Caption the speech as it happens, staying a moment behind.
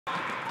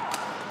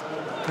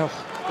Oh,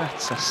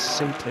 that's a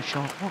super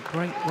shot. What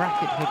great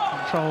racket head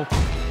control.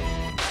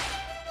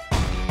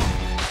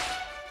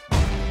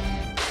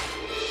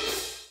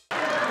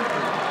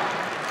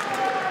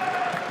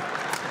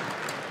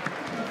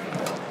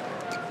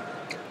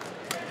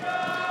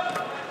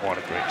 What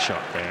a great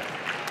shot there.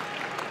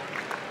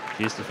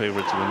 She's the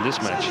favorite to win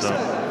this match,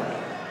 though.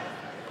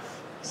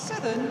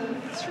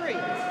 7-3.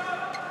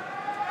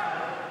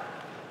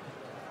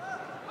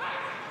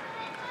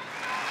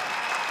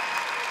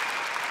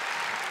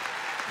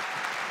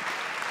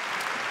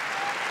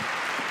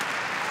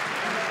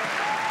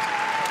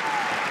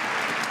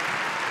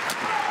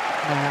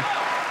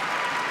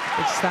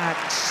 It's that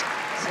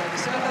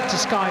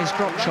disguised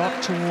drop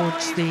shot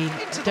towards the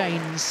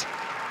Danes'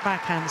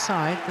 backhand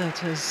side that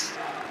has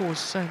caused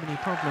so many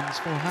problems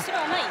for her.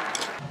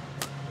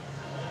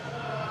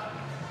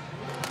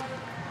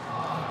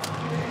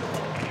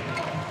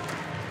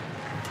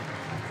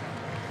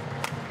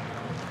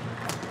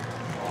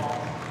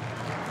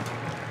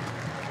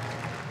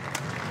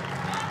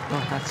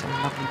 Oh, that's a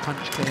lovely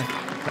punch clear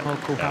from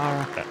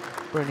Okuhara.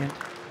 Brilliant.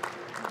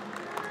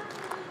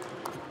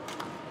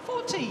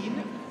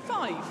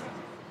 14-5.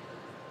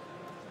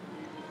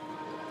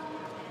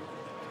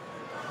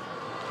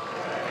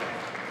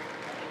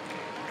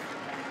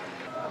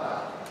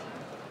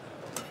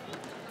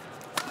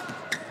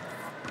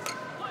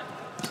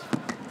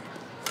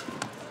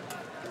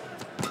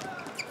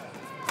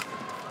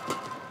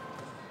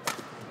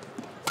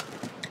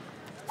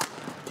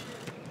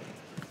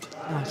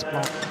 Nice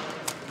block.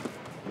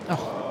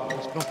 Oh,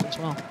 nice block as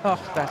well. Oh,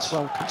 that's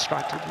well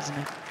constructed, isn't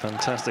it?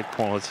 Fantastic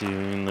quality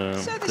in the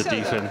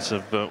defense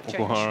of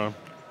Okuhara.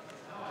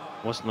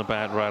 Wasn't a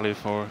bad rally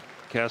for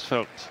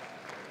Kjaersfeldt.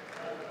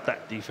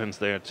 That defense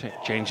there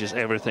changes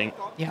everything.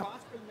 Yeah.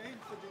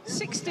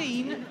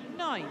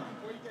 16-9.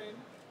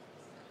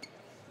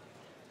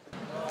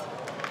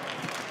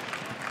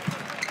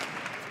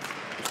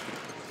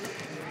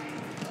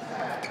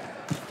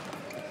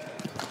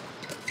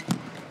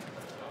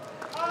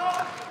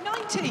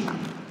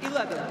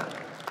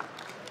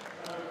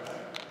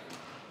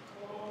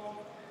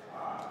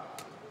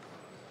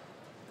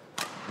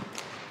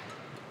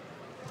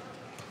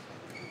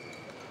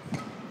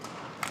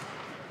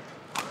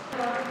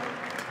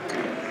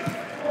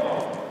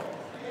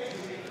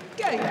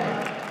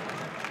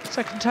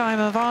 Second time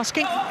of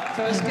asking.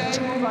 First game,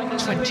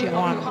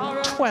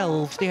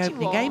 21-12, the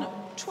opening game.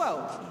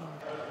 12.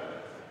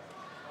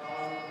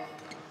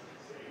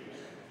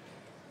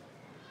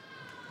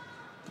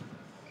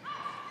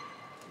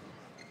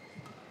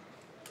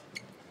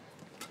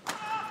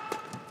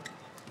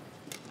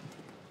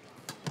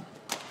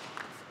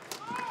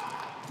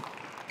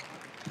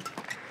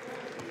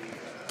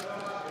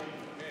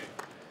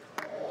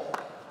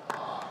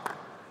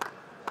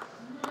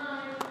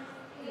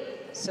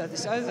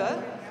 Service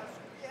over.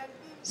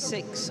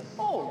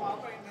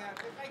 6-all.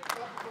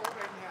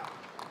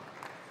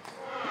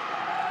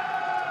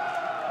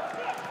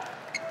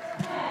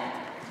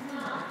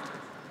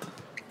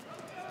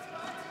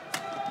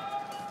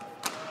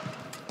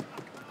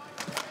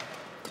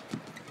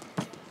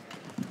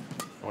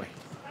 Boy,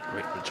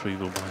 great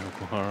retrieval by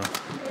Okuhara.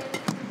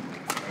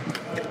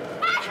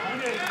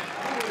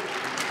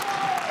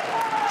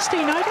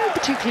 Steen, I don't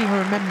particularly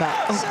remember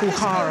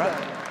Okuhara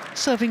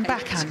serving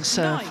backhand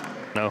serve.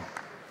 No.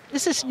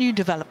 Is this a new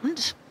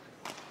development?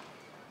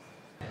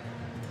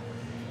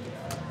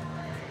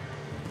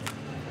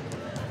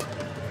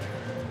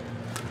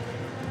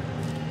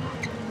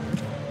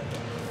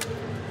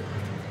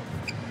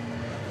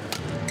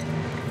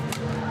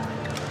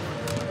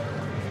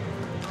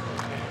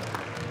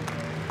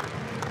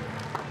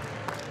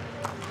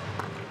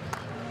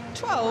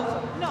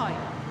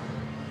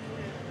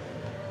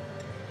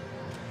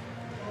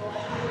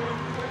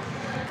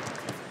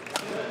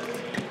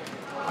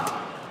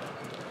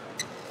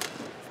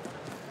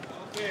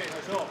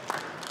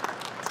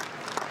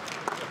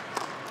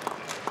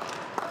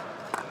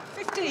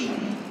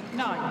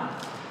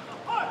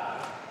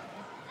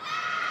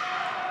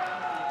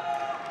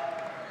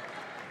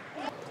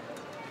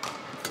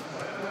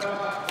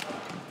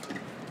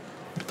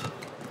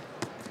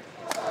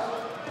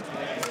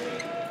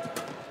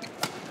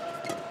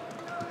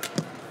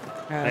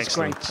 That's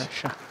great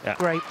pressure. Yeah.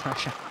 Great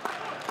pressure.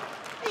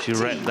 She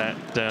read that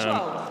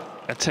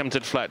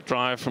attempted flat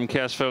drive from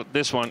Kjaersfeldt.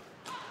 This one.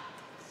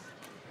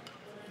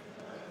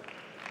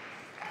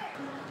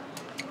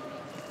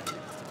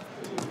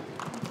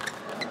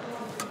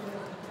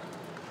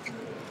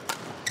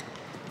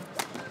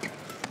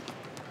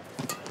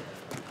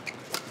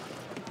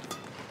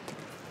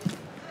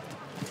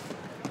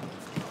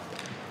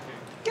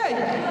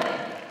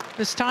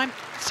 This time,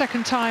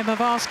 second time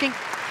of asking.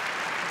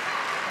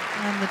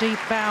 And the deep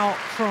bow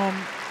from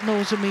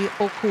Nozomi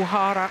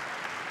Okuhara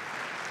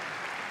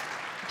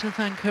to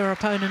thank her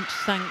opponent,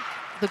 thank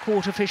the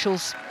court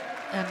officials,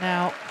 and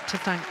now to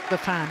thank the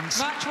fans.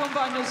 Match won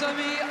by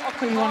Nozomi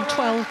Okuhara.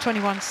 21-12,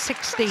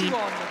 21-16.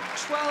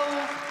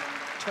 21-12,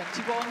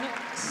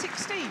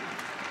 21-16.